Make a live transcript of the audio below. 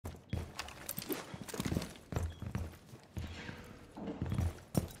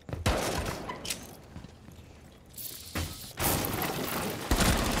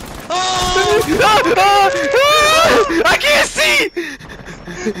I can't see!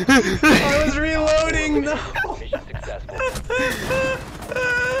 I was reloading, no!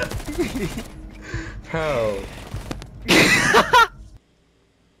 How?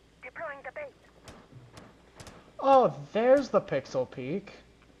 Oh, there's the pixel peak.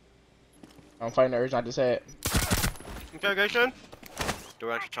 I'm fighting the urge not to say it. Okay, Sean.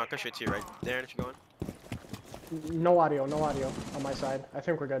 Door on Chonka, straight to you right there, if you're going. No audio on my side. I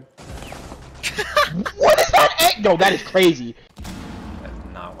think we're good. What is that? Yo, that is crazy. That's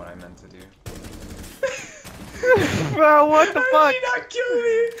not what I meant to do. Bro, what the How fuck? did he not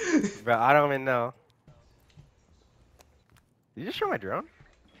kill me? Bro, I don't even know. Did you just show my drone?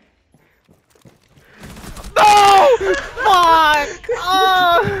 No! Fuck!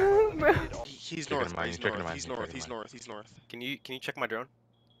 Oh! He's north. He's north. Can you check my drone?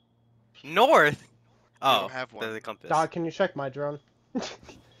 North? Oh, don't have one. there's the compass. Dog, can you check my drone?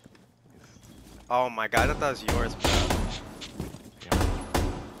 Oh my god, I thought that was yours, bro.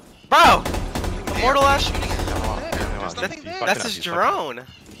 Bro! Immortal Ash? There's nothing there. That's his drone.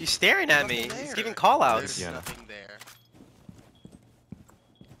 He's staring at me. He's giving callouts. There's nothing there.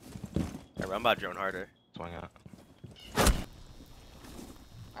 I run by drone harder. Swing out.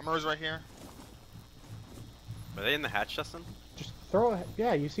 Armor's right here. Are they in the hatch, Justin? Just throw it.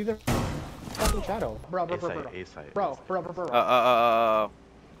 Yeah, you see the fucking shadow. Bro. Oh.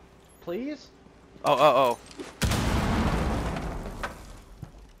 Please? Oh.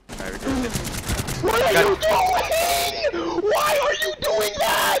 What are you doing? Why are you doing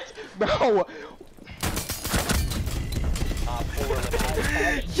that? Bro.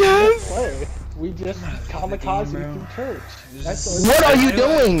 Yes! Play. We just kamikaze through church. That's What are you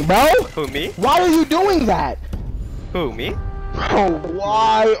doing, bro? Who, me? Why are you doing that? Who, me? Bro,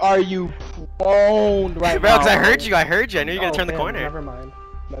 why are you prone right Bro, now? because I heard you. I knew you were gonna turn the damn, corner. Never mind.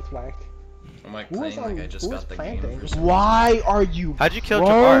 That's whack. I'm like Who was playing like on- I just who got was the planting? game for some Why are you How'd you kill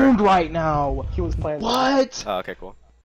prone Jabbar? right now? He was playing. What? Oh, okay, cool.